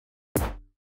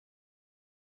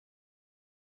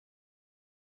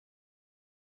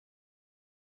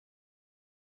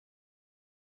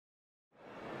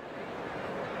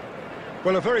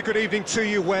Well, a very good evening to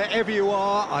you wherever you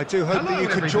are. I do hope that you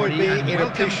can join me in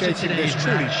appreciating this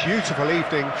truly beautiful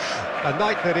evening, a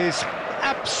night that is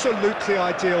absolutely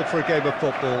ideal for a game of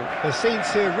football. The scenes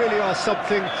here really are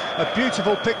something, a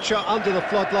beautiful picture under the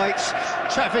floodlights.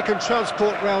 Traffic and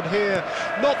transport round here,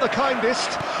 not the kindest,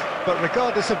 but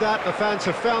regardless of that, the fans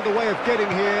have found a way of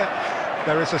getting here.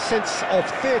 There is a sense of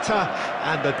theatre,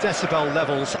 and the decibel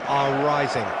levels are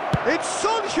rising. It's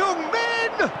Son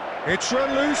Heung-min! It's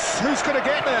run loose, who's going to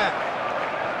get there?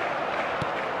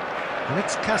 And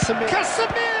it's Casemiro!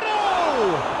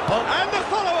 Oh. And the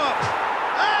follow-up!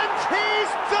 And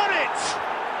he's done it!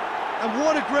 And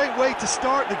what a great way to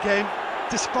start the game,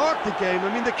 to spark the game.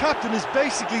 I mean, the captain has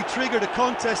basically triggered a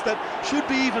contest that should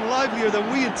be even livelier than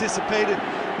we anticipated.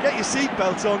 Get your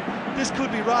seatbelts on, this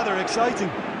could be rather exciting.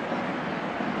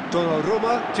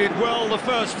 Donnarumma did well the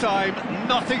first time,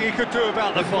 nothing he could do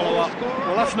about the follow-up.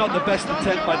 Well, that's not the best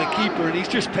attempt by the keeper, and he's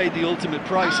just paid the ultimate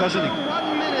price, hasn't he?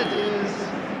 1 minute is...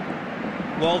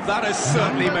 Well, that has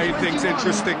certainly made things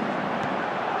interesting.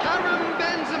 Karim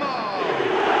Benzema!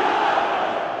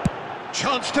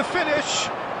 Chance to finish!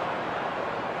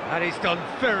 And he's done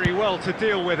very well to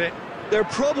deal with it. They're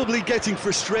probably getting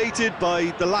frustrated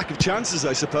by the lack of chances,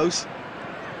 I suppose.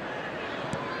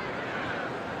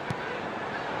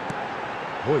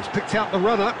 Oh, he's picked out the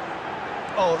runner.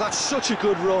 Oh, that's such a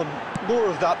good run. More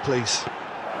of that, please.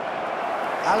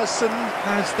 Alisson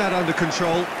has that under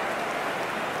control.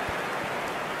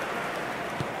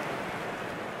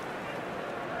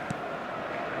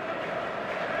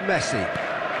 Messi.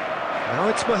 Now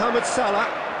it's Mohamed Salah.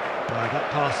 That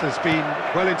pass has been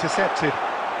well intercepted.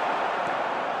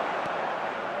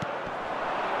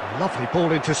 Lovely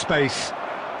ball into space.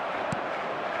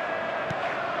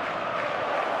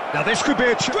 Now this could be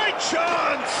a great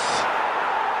chance!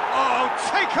 Oh,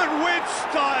 taken with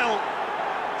style!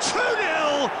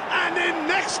 2-0 and in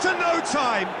next to no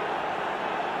time!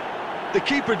 The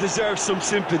keeper deserves some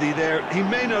sympathy there. He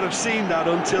may not have seen that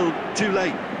until too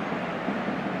late.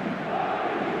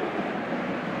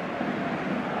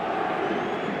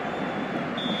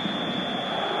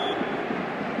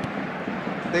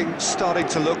 Things starting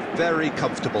to look very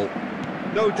comfortable.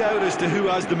 No doubt as to who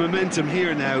has the momentum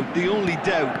here now. The only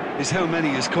doubt is how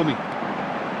many is coming.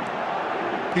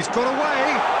 He's got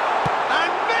away,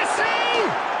 and Messi!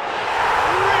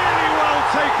 Really well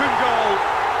taken goal.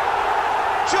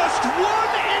 Just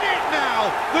one in it now.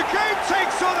 The game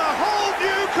takes on a whole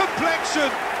new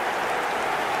complexion.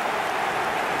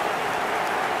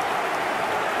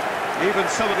 Even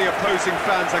some of the opposing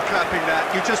fans are clapping that.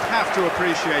 You just have to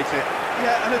appreciate it.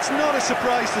 Yeah, and it's not a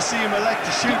surprise to see him elect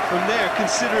to shoot from there,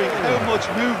 considering how much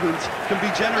movement can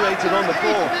be generated on the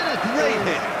ball. Great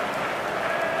hit.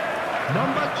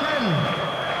 Number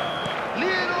 10,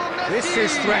 Lionel Messi! This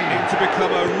is threatening to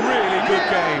become a really good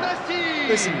game. Messi!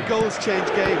 Listen, goals change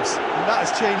games, and that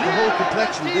has changed the whole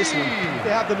complexion of this one.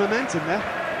 They have the momentum now.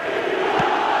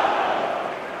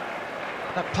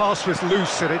 That pass was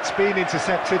loose and it's been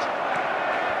intercepted.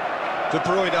 De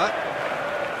Bruyne.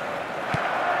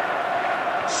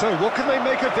 So what can they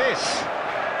make of this?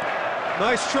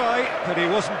 Nice try, but he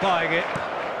wasn't buying it.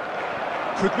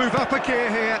 Could move up a gear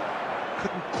here.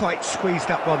 Couldn't quite squeeze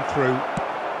that one through.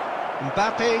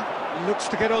 Mbappe looks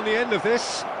to get on the end of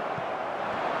this.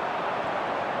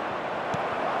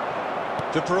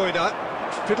 De Bruyne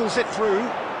fiddles it through.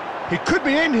 He could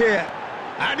be in here.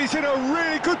 And he's in a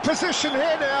really good position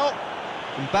here now.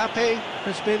 Mbappe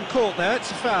has been caught there, it's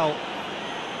a foul.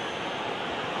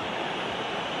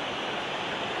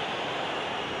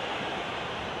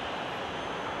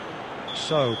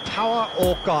 So, power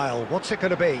or guile, what's it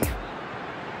going to be?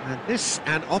 And this,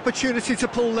 an opportunity to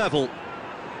pull level.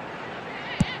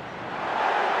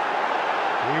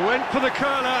 He went for the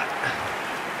curler.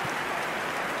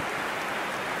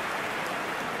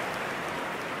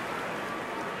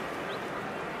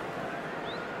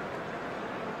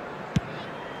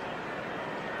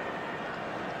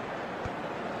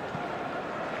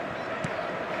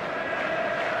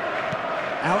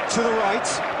 Out to the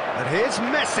right, and here's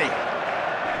Messi.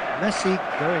 Messi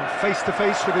going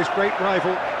face-to-face with his great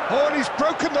rival. Oh, and he's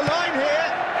broken the line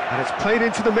here, and it's played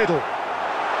into the middle.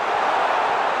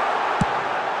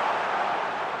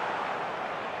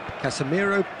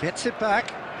 Casemiro gets it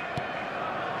back.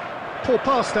 Poor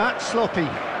pass that, sloppy.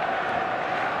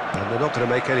 And they're not going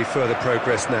to make any further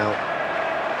progress now.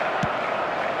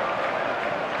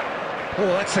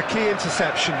 Oh, that's a key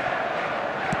interception.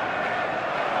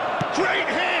 Great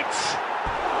hit!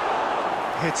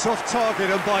 It's off target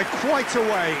and by quite a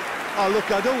way. Oh, look,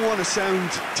 I don't want to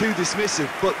sound too dismissive,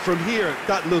 but from here,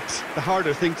 that looked the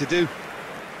harder thing to do.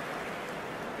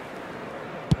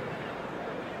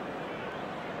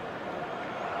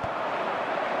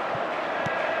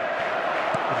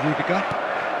 Rudiger.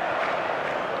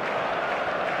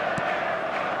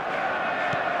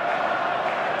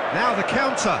 Now the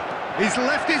counter. He's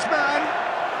left his man.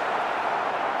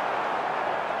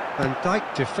 Van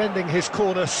Dijk defending his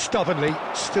corner stubbornly,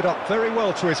 stood up very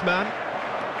well to his man.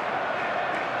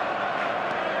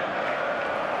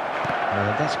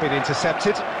 And that's been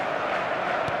intercepted.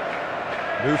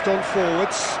 Moved on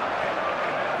forwards.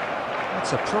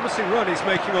 That's a promising run he's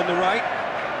making on the right.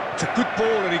 It's a good ball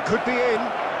and he could be in.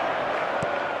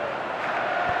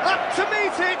 Up to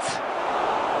meet it!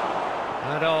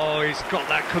 And oh, he's got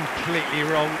that completely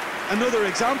wrong. Another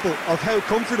example of how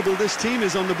comfortable this team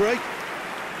is on the break.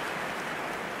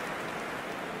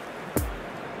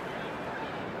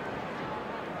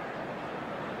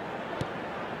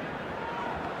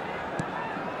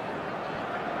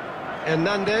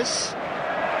 Hernandez.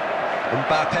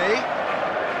 Mbappe.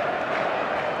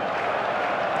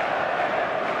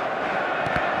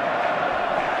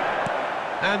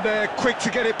 And they're quick to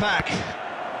get it back.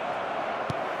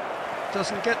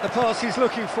 Doesn't get the pass he's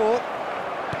looking for.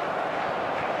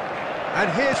 And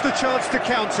here's the chance to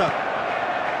counter.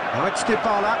 Now it's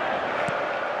Dybala.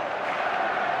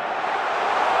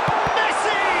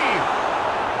 Messi!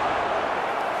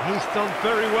 He's done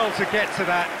very well to get to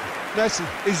that. Messi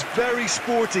is very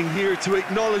sporting here to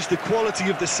acknowledge the quality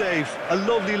of the save. A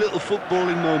lovely little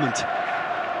footballing moment.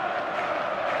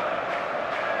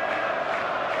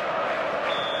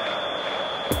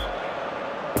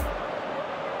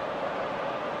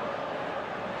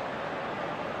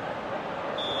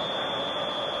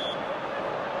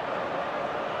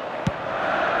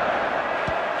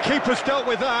 Keeper's dealt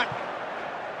with that.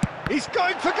 He's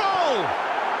going for goal!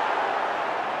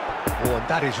 Oh, and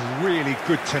that is really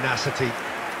good tenacity.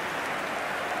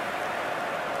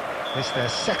 It's their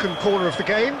second corner of the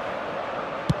game.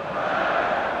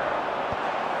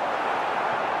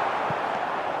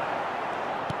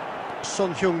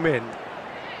 Son Heung-min.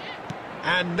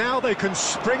 And now they can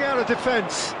spring out of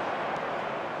defence.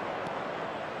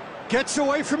 Gets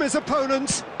away from his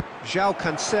opponent. João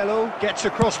Cancelo gets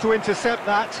across to intercept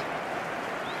that.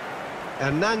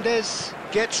 Hernandez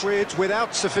gets rid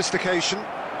without sophistication.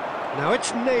 Now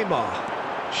it's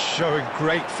Neymar, showing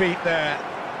great feet there.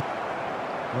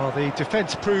 Well, the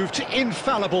defence proved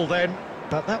infallible then,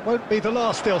 but that won't be the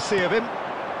last they'll see of him.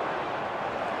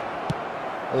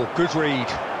 Oh, good read.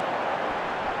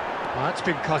 Well, that's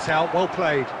been cut out, well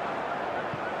played.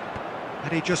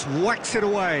 And he just whacks it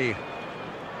away.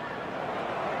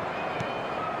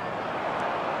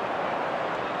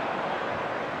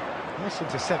 Nice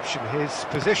interception, his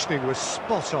positioning was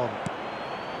spot on.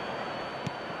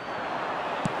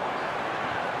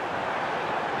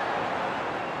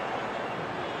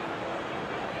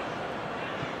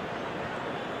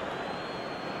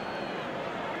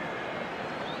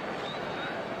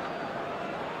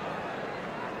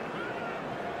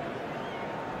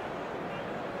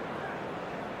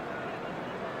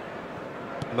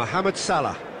 Mohamed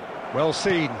Salah, well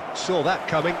seen, saw that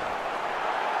coming.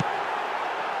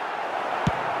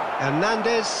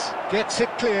 Hernandez gets it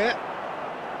clear.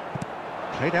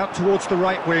 Played out towards the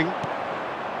right wing.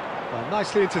 Well,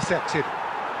 nicely intercepted.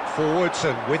 Forwards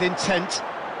and with intent.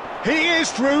 He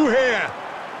is through here.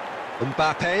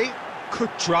 Mbappe,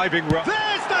 good driving run.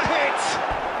 There's the hit!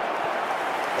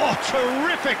 Oh,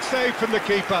 terrific save from the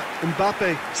keeper.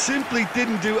 Mbappe simply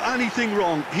didn't do anything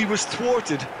wrong. He was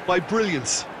thwarted by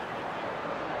brilliance.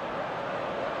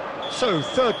 So,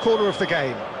 third corner of the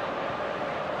game.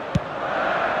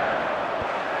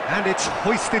 And it's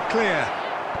hoisted clear.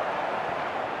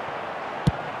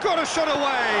 Got a shot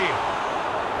away.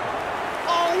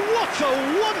 Oh, what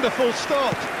a wonderful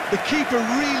stop. The keeper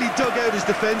really dug out his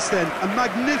defence then. A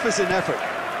magnificent effort.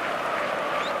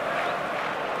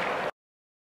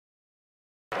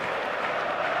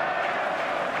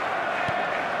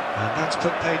 And that's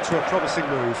put paid to a promising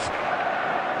move.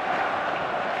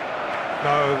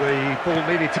 No, the ball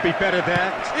needed to be better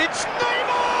there. It's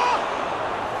Neymar!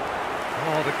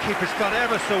 Oh, the keeper's done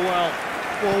ever so well.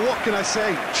 Well, what can I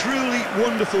say? Truly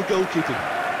wonderful goalkeeping.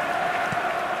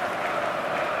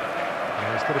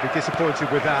 Yeah, he's going to be disappointed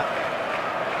with that.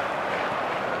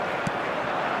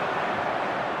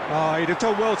 Oh, he'd have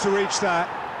done well to reach that.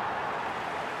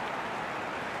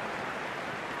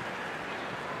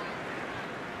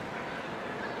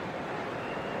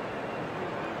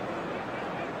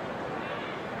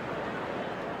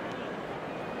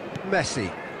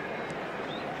 Messi.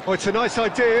 Oh, it's a nice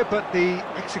idea, but the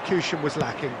execution was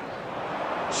lacking.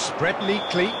 Spread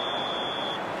neatly.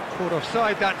 Caught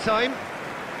offside that time.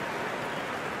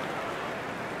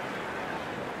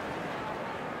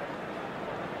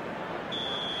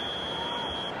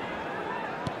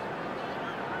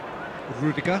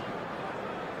 Rudiger.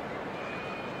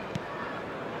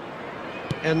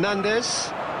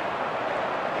 Hernandez.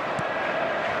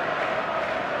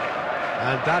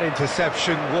 And that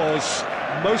interception was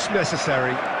most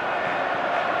necessary.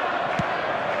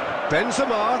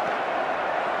 Benzema.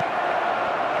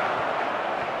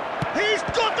 He's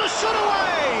got the shot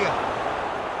away!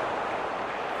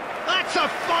 That's a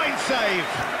fine save!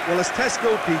 Well, as tests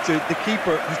go, Peter, the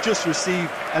keeper has just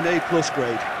received an A+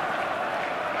 grade.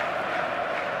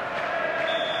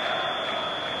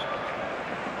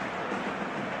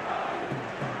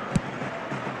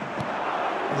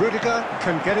 Rudiger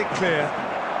can get it clear.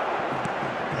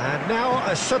 And now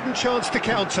a sudden chance to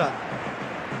counter.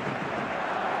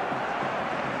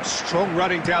 Strong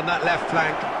running down that left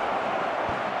flank.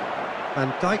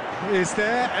 Van Dijk is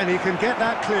there and he can get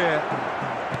that clear.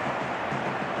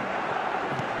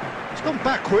 It's gone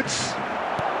backwards.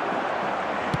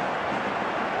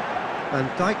 Van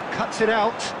Dijk cuts it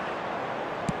out.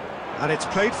 And it's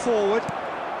played forward.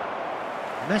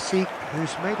 Messi,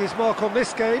 who's made his mark on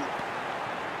this game.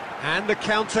 And the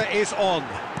counter is on.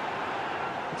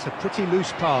 It's a pretty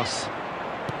loose pass.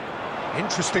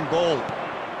 Interesting ball.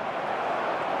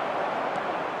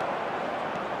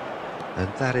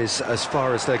 And that is as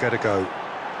far as they're going to go.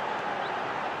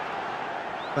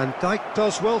 Van Dijk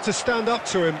does well to stand up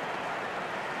to him.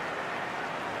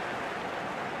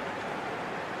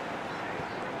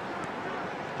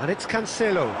 And it's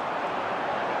Cancelo.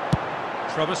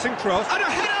 Promising cross. And a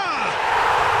header!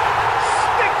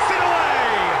 Sticks it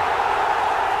away!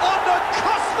 On the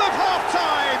cusp of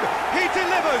half-time, he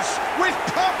delivers with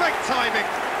perfect timing.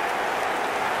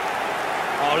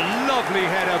 Oh, lovely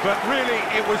header, but really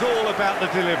it was all about the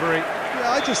delivery.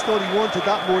 Yeah, I just thought he wanted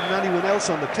that more than anyone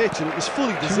else on the pitch, and it was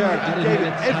fully deserved. He gave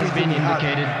it everything he had.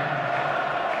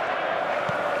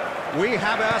 We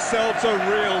have ourselves a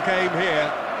real game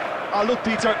here. Oh, look,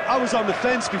 Peter, I was on the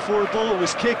fence before the ball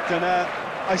was kicked, and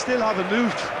I still haven't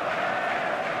moved.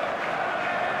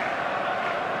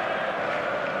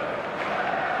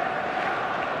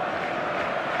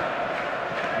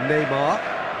 Neymar.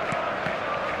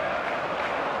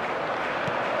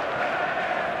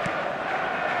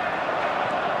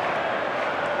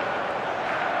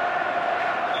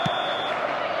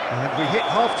 And we hit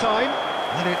half-time,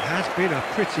 and it has been a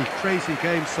pretty crazy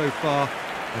game so far.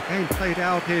 The game played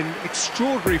out in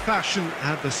extraordinary fashion,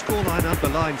 and the scoreline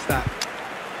underlines that.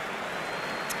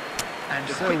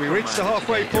 So we reached the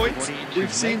halfway point.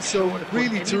 We've seen some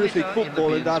really terrific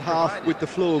football in that half with the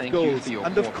flow of goals.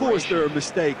 And of course there are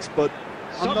mistakes, but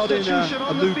I'm not in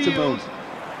a mood to moan.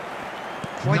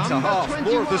 Quite a half.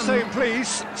 More of the same,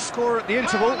 please. Score at the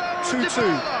interval, 2-2. So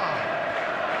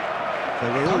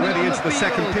we're already into the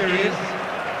second period.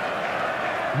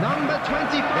 Number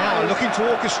 25. Now looking to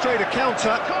orchestrate a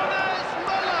counter.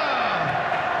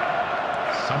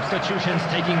 Substitutions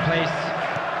taking place.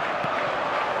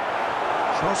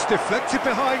 Cross deflected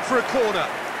behind for a corner.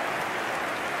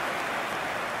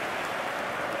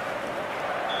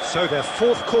 So their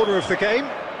fourth corner of the game.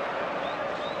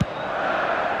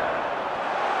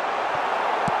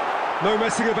 No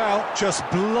messing about, just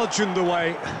bludgeoned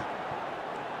away.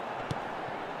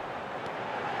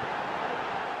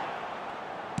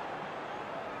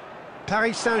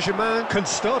 Paris Saint-Germain can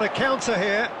start a counter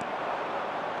here.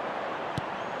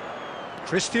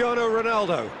 Cristiano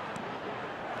Ronaldo.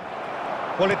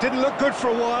 Well, it didn't look good for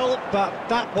a while, but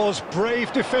that was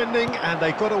brave defending, and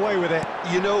they got away with it.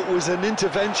 You know, it was an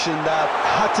intervention that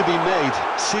had to be made.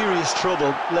 Serious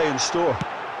trouble lay in store.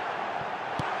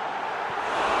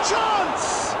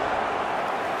 Chance!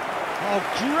 Oh,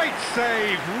 great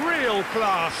save, real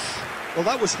class. Well,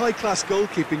 that was high-class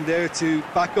goalkeeping there to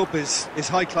back up his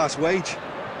high-class wage.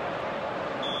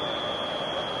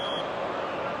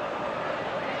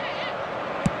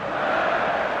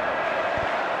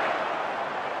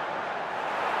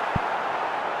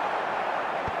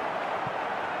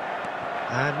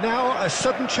 And now a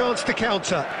sudden chance to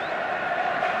counter.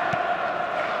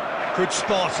 Good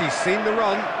spot, he's seen the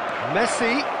run.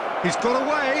 Messi, he's got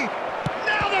away.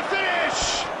 Now the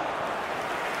finish!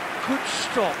 Good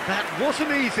stop, that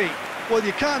wasn't easy. Well,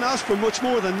 you can't ask for much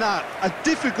more than that. A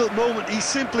difficult moment he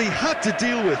simply had to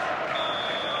deal with.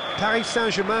 Paris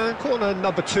Saint-Germain, corner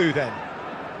number 2 then.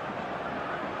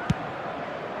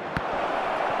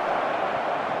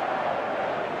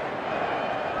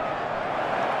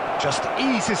 Just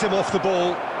eases him off the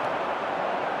ball.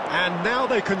 And now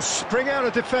they can spring out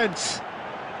of defence.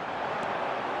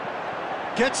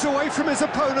 Gets away from his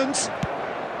opponent.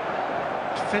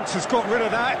 Defence has got rid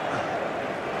of that.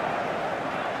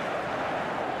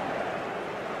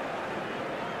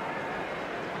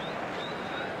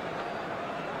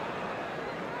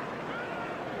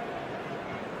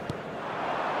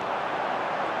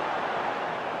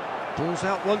 Ball's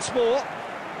out once more.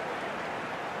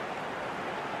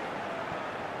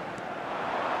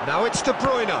 Now it's De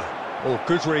Bruyne. Oh,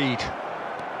 good read.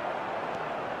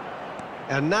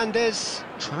 Hernandez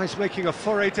tries making a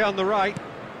foray down the right.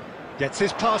 Gets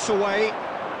his pass away.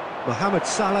 Mohamed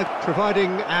Salah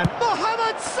providing, and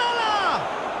Mohamed Salah!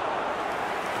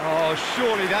 Oh,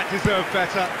 surely that deserved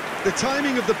better. The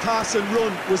timing of the pass and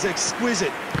run was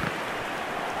exquisite.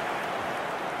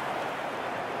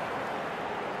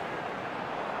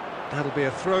 That'll be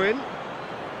a throw-in.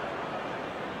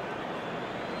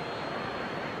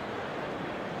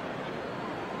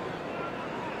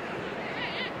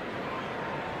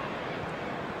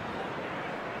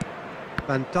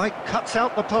 Van Dijk cuts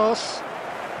out the pass.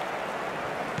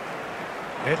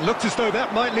 It looked as though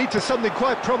that might lead to something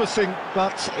quite promising,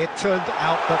 but it turned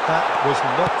out that that was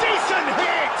not... Decent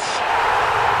hit!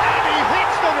 And he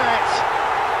hits the net!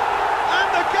 And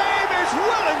the game is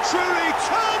well and truly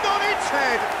turned on its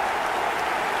head!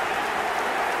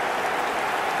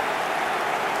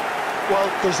 Well,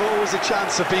 there's always a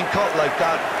chance of being caught like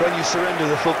that when you surrender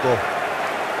the football.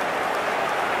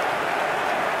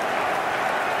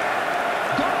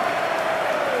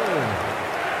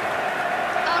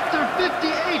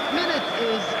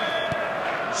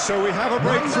 So we have a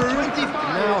breakthrough.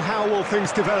 Now how will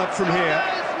things develop from here?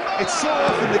 It's so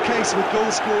often the case with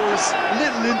goal scorers,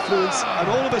 little influence, and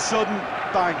all of a sudden,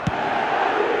 bang.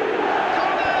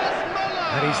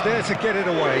 And he's there to get it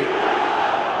away.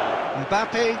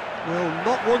 Mbappe will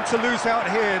not want to lose out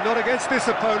here, not against this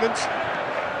opponent.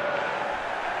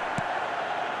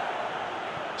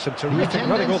 Some terrific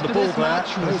running on the ball there.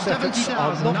 Those efforts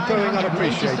are not going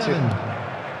unappreciated.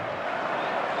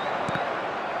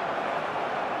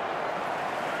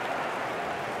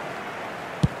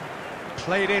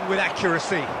 Played in with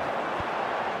accuracy.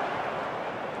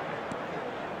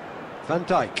 Van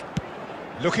Dijk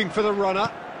looking for the runner.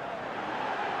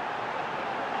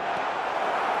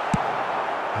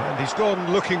 And he's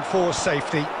gone looking for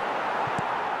safety.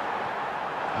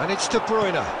 And it's De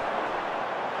Bruyne.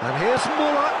 And here's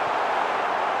Muller.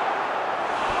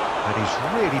 And he's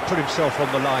really put himself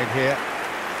on the line here.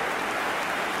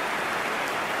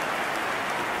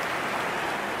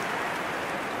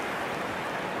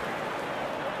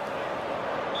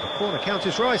 Corner count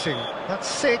is rising. That's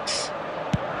 6.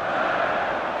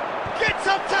 Gets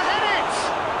up to head it!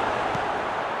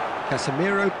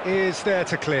 Casemiro is there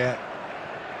to clear.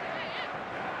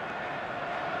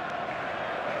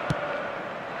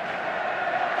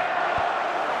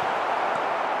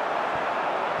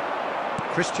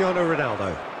 Cristiano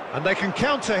Ronaldo. And they can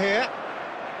counter here.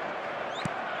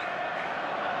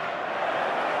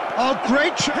 Oh,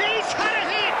 great! He's had a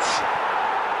hit!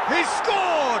 He's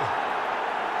scored!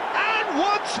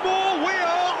 Once more, we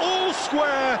are all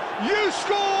square. You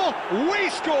score, we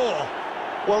score.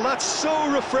 Well, that's so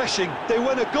refreshing. They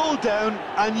went a goal down,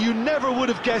 and you never would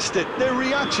have guessed it. Their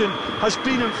reaction has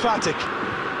been emphatic.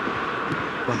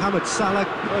 Mohamed Salah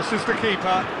versus the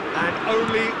keeper, and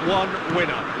only one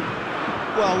winner.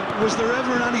 Well, was there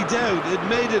ever any doubt? It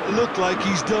made it look like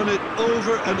he's done it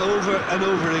over and over and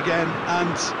over again,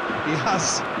 and he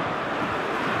has.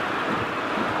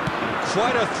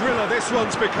 Quite a thriller this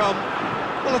one's become.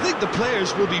 Well, I think the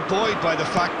players will be buoyed by the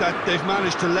fact that they've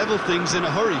managed to level things in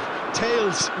a hurry.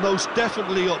 Tails most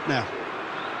definitely up now.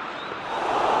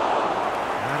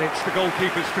 And it's the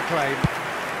goalkeepers to claim.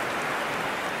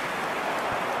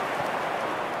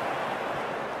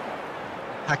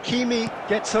 Hakimi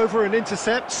gets over and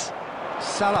intercepts.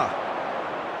 Salah.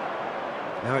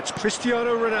 Now it's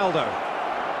Cristiano Ronaldo.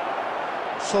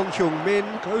 Son Heung-min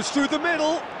goes through the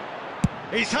middle.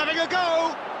 He's having a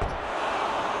go!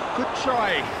 Good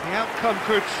try. The outcome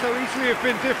could so easily have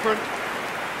been different.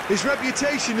 His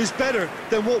reputation is better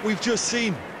than what we've just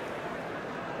seen.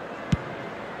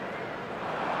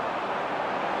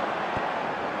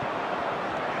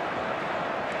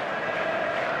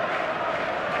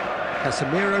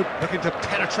 Casemiro looking to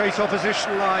penetrate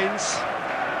opposition lines.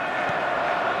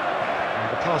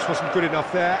 And the pass wasn't good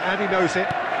enough there, and he knows it.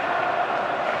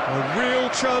 A real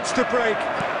chance to break.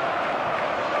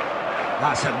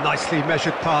 That's a nicely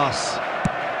measured pass.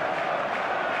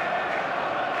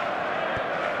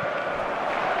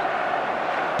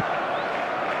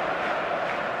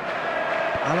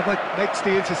 Alaba makes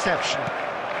the interception.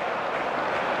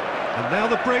 And now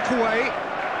the breakaway.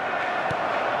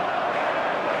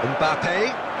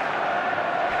 Mbappe.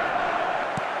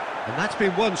 And that's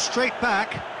been won straight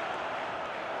back.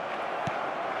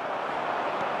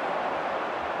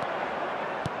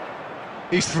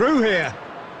 He's through here.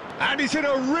 And he's in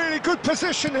a really good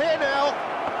position here now.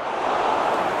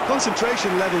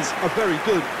 Concentration levels are very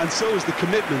good, and so is the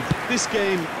commitment. This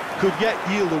game could yet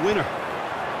yield a winner.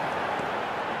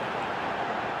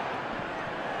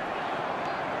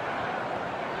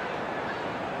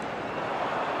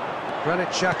 Granit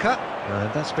Xhaka,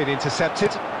 and that's been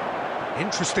intercepted.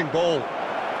 Interesting ball.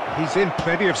 He's in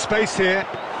plenty of space here.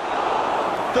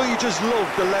 Don't you just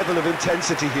love the level of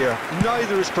intensity here?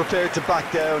 Neither is prepared to back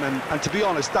down, and to be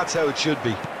honest, that's how it should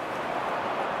be.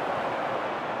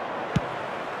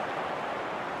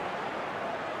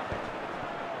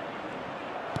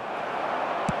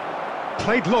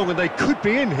 Played long and they could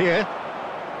be in here.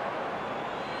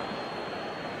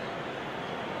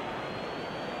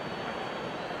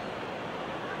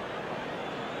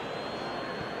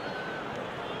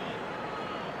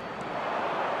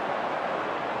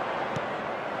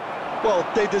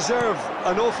 Well, they deserve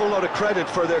an awful lot of credit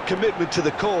for their commitment to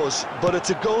the cause, but it's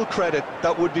a goal credit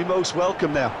that would be most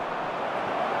welcome now.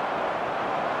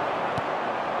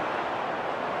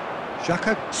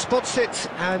 Xhaka spots it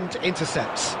and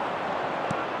intercepts.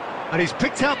 And he's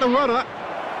picked out the runner.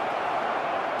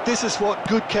 This is what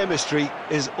good chemistry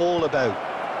is all about.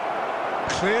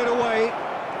 Cleared away.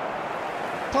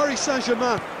 Paris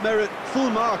Saint-Germain merit full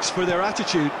marks for their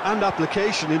attitude and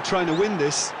application in trying to win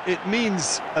this. It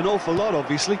means an awful lot,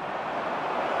 obviously.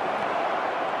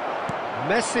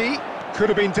 Messi could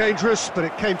have been dangerous, but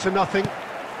it came to nothing.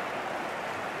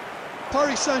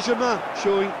 Paris Saint-Germain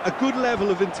showing a good level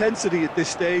of intensity at this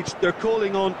stage. They're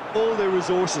calling on all their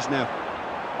resources now.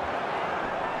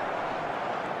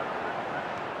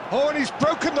 Oh, and he's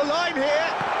broken the line here.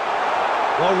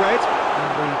 Well read,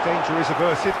 and the danger is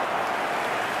averted.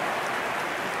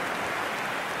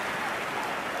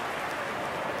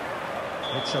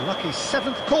 It's a lucky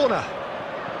 7th corner.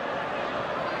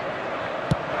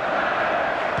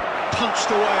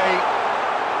 Punched away.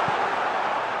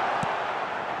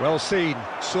 Well seen,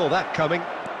 saw that coming.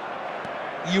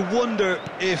 You wonder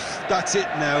if that's it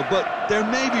now, but there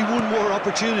may be one more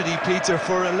opportunity, Peter,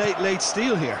 for a late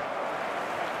steal here.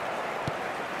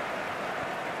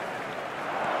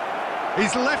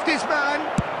 He's left his man.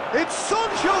 It's Son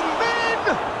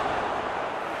Heung-min!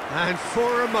 And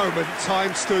for a moment,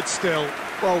 time stood still.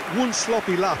 Well, one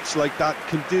sloppy lapse like that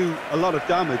can do a lot of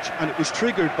damage, and it was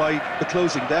triggered by the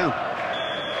closing down.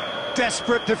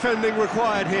 Desperate defending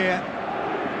required here.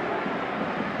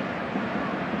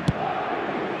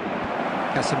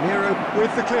 Casemiro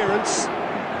with the clearance.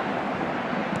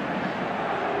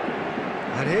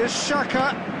 And here's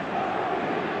Xhaka.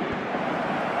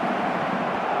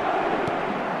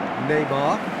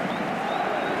 Neymar.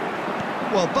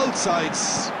 Well, both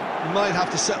sides might have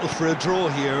to settle for a draw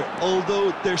here,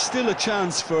 although there's still a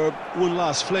chance for one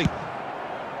last fling.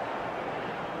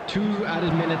 2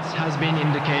 added minutes has been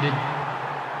indicated.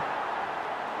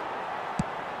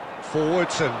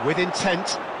 Forwards and with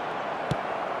intent.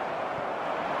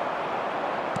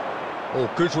 Oh,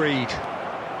 good read.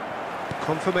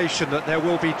 Confirmation that there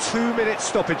will be 2 minutes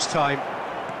stoppage time.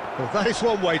 Well, that is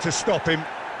one way to stop him.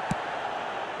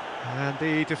 And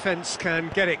the defence can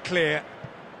get it clear.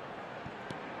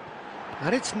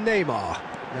 And it's Neymar.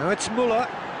 Now it's Müller.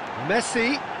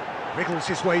 Messi wriggles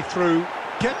his way through.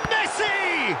 Get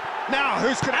Messi! Now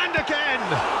who's going and again?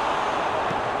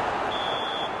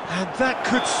 And that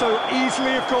could so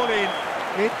easily have gone in.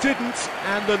 It didn't,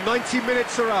 and the 90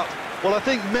 minutes are up. Well, I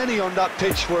think many on that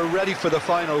pitch were ready for the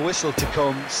final whistle to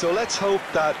come, so let's hope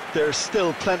that there's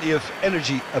still plenty of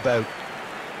energy about.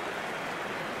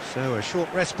 So a short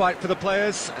respite for the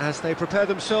players as they prepare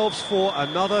themselves for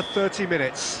another 30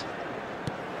 minutes.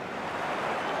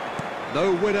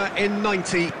 No winner in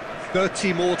 90,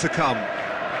 30 more to come.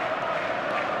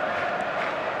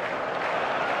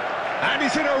 And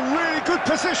he's in a really good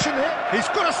position here. He's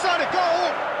got a side of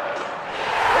goal.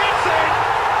 It's in!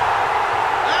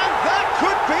 And that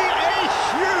could be a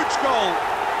huge goal.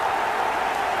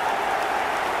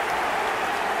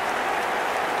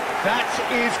 That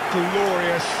is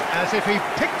glorious, as if he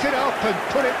picked it up and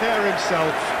put it there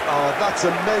himself. Oh, that's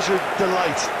a measured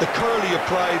delight. The curl he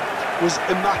applied was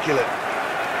immaculate.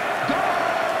 Goal!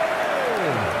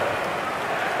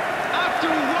 After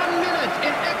 1 minute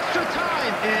in extra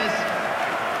time is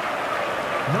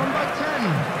number 10,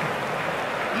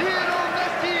 Lionel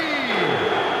Messi!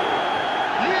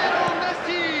 Lionel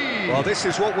Messi! Well, this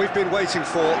is what we've been waiting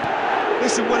for.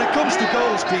 Listen, when it comes to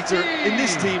goals, Peter, in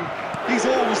this team, he's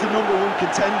always the #1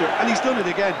 contender, and he's done it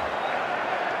again.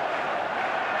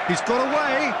 He's got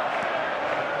away.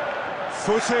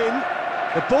 Foot in.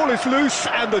 The ball is loose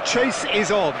and the chase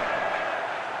is on.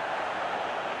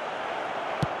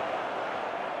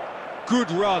 good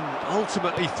run,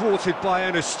 ultimately thwarted by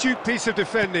an astute piece of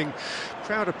defending.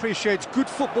 Crowd appreciates good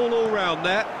football all round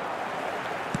there.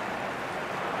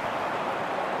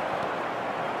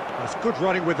 That's good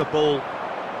running with the ball.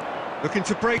 Looking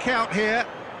to break out here.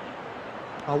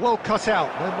 Oh, well cut out,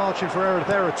 no margin for error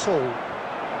there at all.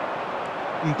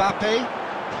 Mbappe,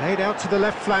 played out to the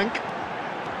left flank.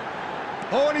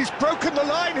 Oh, and he's broken the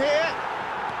line here.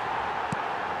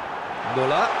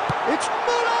 Muller, it's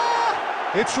Muller!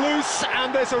 It's loose,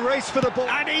 and there's a race for the ball,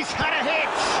 and he's had a hit!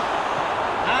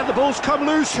 And the ball's come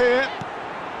loose here.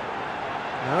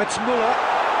 Now it's Muller.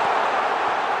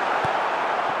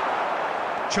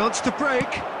 Chance to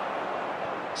break.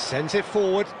 Sends it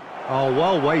forward. Oh,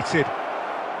 well weighted.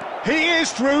 He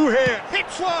is through here.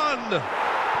 Hits one!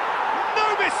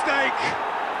 No mistake!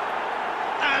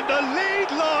 And the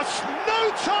lead lost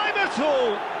no time at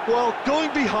all. Well,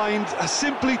 going behind has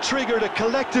simply triggered a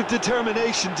collective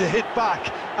determination to hit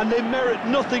back, and they merit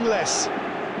nothing less.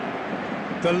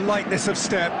 The lightness of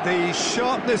step, the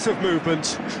sharpness of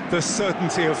movement, the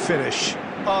certainty of finish.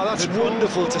 Oh, that's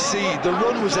wonderful to see. The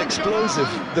run was explosive,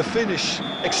 the finish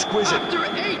exquisite. After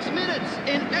 8 minutes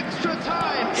in extra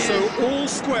time. So all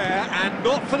square, and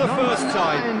not for the first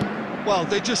time. Well,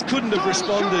 they just couldn't have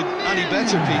responded any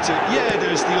better, Peter. Yeah,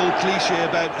 there's the old cliche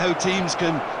about how teams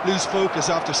can lose focus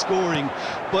after scoring,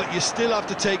 but you still have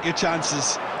to take your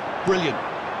chances. Brilliant.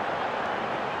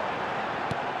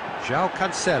 João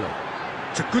Cancelo.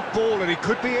 It's a good ball and he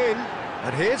could be in.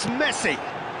 And here's Messi.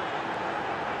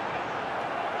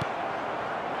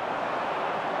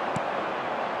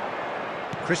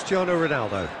 Cristiano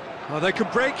Ronaldo. Oh, they can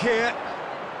break here.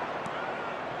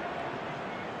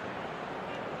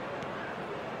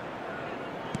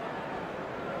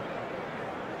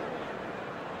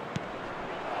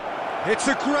 It's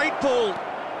a great ball.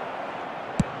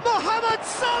 Mohamed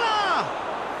Salah!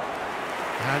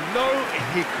 And no,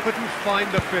 he couldn't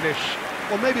find the finish.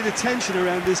 Well, maybe the tension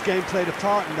around this game played a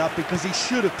part in that, because he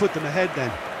should have put them ahead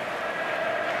then.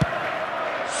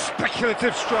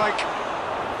 Speculative strike.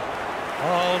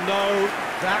 Oh no,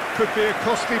 that could be a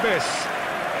costly miss.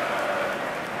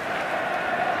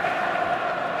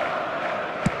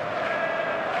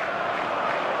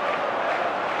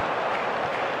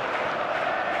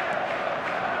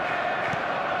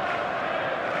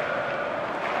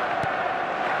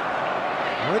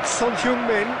 Oh, it's Son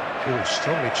Heung-min. Oh,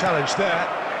 strongly challenged there.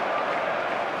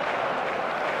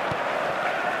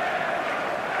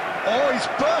 Oh, he's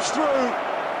burst through.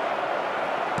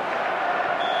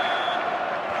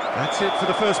 That's it for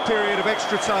the first period of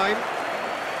extra time.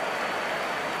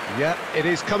 Yeah, it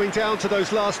is coming down to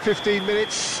those last 15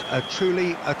 minutes. A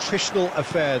truly attritional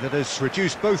affair that has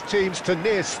reduced both teams to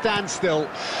near standstill.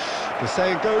 The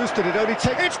saying goes that it only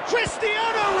takes... It's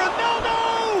Cristiano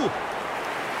Ronaldo!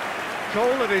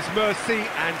 Goal at his mercy,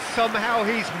 and somehow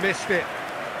he's missed it.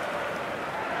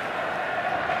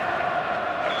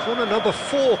 Corner number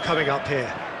 4 coming up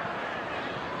here.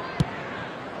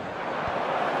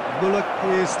 Muller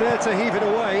is there to heave it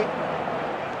away.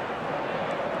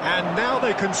 And now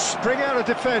they can spring out of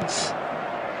defence.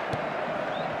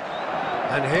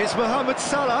 And here's Mohamed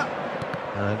Salah.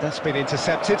 And that's been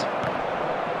intercepted.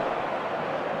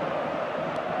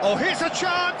 Oh, here's a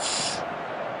chance!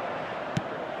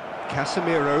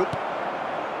 Casemiro.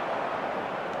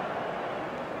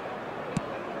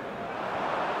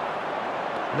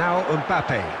 Now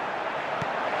Mbappe.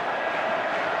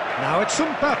 Now it's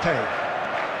Mbappe.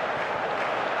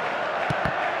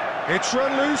 It's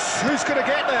run loose, who's going to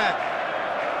get there?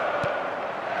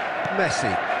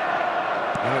 Messi.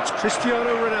 Now it's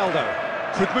Cristiano Ronaldo.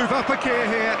 Could move up a gear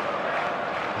here.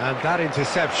 And that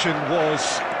interception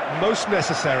was most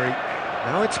necessary.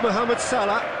 Now it's Mohamed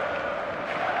Salah.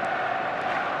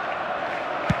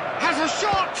 Has a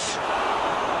shot!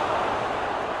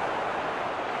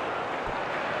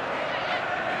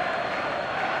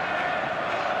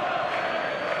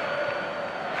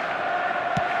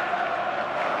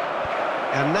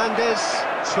 Hernandez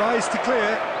tries to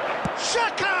clear.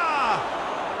 Xhaka!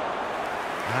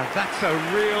 And that's a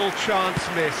real chance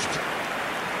missed.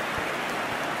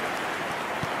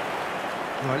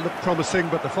 Well, it looked promising,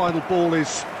 but the final ball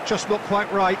is just not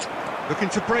quite right. Looking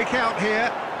to break out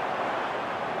here.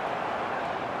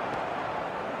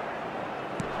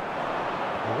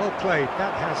 Well played,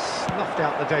 that has snuffed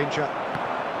out the danger.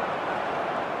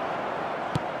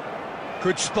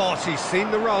 Good spot, he's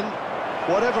seen the run.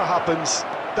 Whatever happens,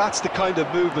 that's the kind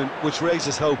of movement which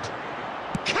raises hope.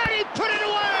 Can he put it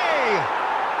away?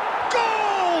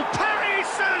 Goal! Paris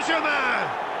Saint-Germain!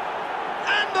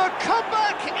 And the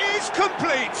comeback is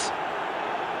complete.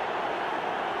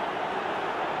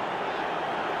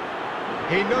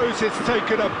 He knows it's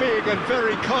taken a big and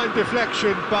very kind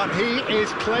deflection, but he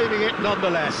is claiming it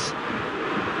nonetheless.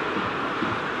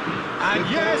 And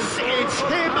yes, it's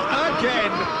him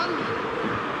again.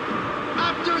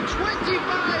 After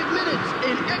 25 minutes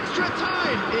in extra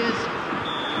time is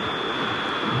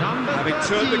number 13. Having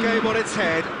turned the game on its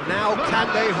head, now can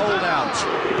they hold out?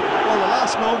 Well, the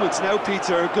last moments now,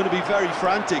 Peter, are going to be very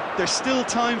frantic. There's still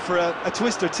time for a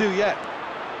twist or two yet.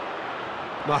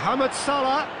 Mohamed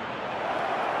Salah.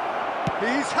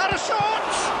 He's had a shot!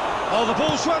 Oh, the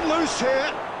ball's run loose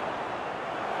here.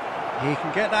 He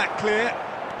can get that clear.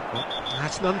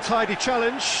 That's an untidy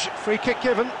challenge. Free kick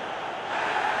given.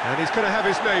 And he's going to have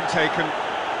his name taken.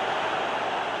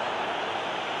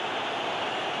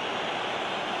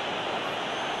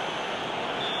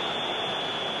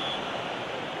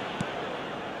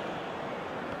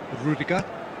 Rudiger.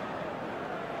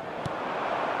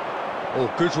 Oh,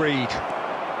 good read.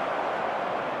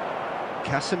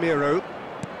 Casemiro.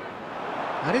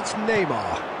 And it's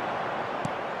Neymar.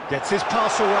 Gets his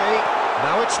pass away.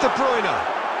 Now it's De Bruyne.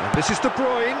 And this is De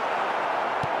Bruyne.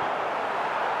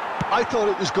 I thought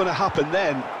it was going to happen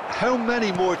then. How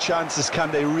many more chances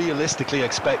can they realistically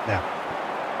expect now?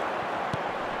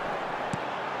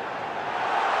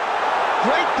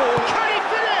 Great ball. Can he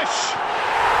finish?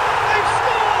 They've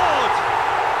scored!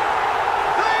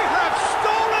 They have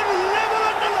stolen level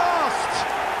at the last!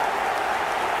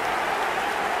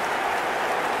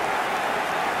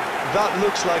 That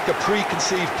looks like a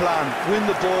preconceived plan. Win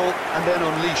the ball and then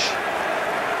unleash.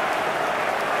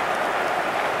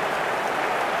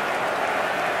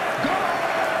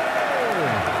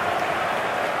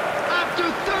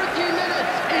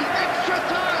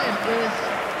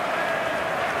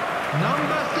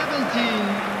 Number 17,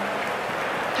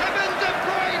 Kevin De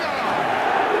Bruyne!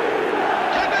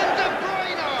 Kevin De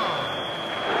Bruyne!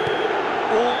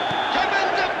 All Kevin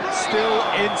De Bruyne! still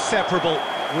inseparable.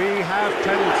 We have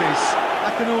penalties.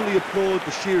 I can only applaud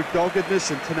the sheer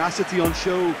doggedness and tenacity on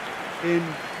show in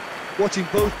watching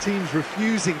both teams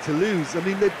refusing to lose. I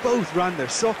mean, they both ran their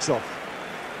socks off.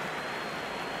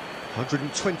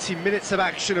 120 minutes of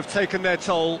action have taken their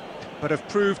toll, but have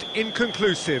proved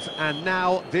inconclusive, and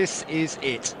now this is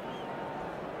it.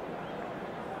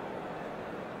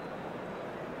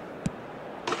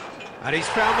 And he's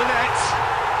found the net.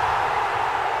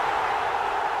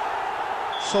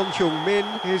 Son Heung-min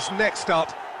is next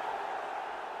up.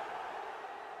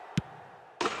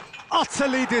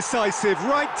 Utterly decisive,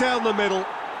 right down the middle.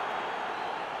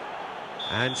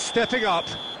 And stepping up,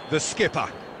 the skipper.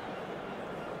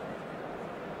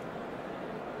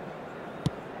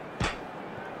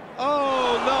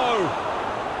 Oh, no!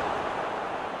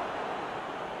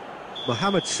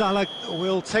 Mohamed Salah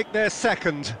will take their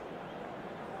second.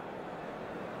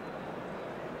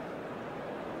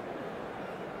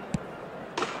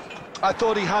 I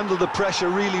thought he handled the pressure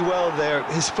really well there.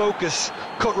 His focus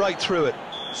cut right through it.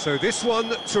 So this one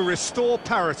to restore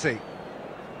parity.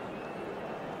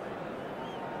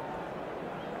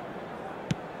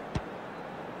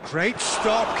 Great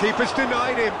stop, keeper's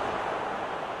denied him.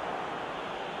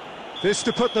 This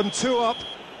to put them 2 up.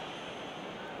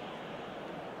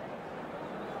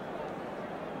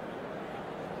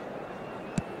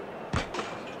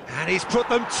 And he's put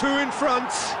them 2 in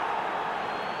front.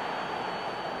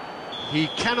 He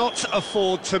cannot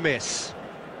afford to miss.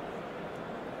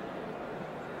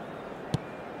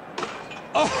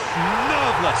 Oh,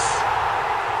 nerveless.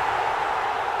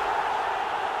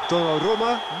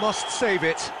 Donnarumma must save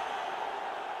it.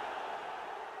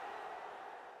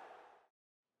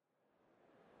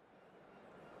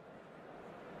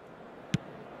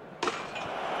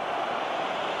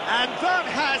 And that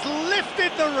has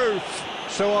lifted the roof.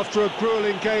 So after a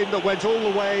gruelling game that went all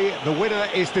the way, the winner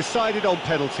is decided on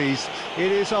penalties. It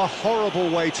is a horrible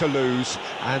way to lose,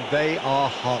 and they are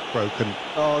heartbroken.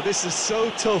 Oh, this is so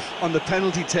tough on the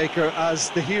penalty taker as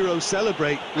the heroes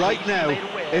celebrate. Right now,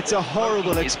 it's a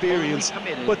horrible experience,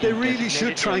 but they really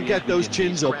should try and get those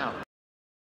chins up.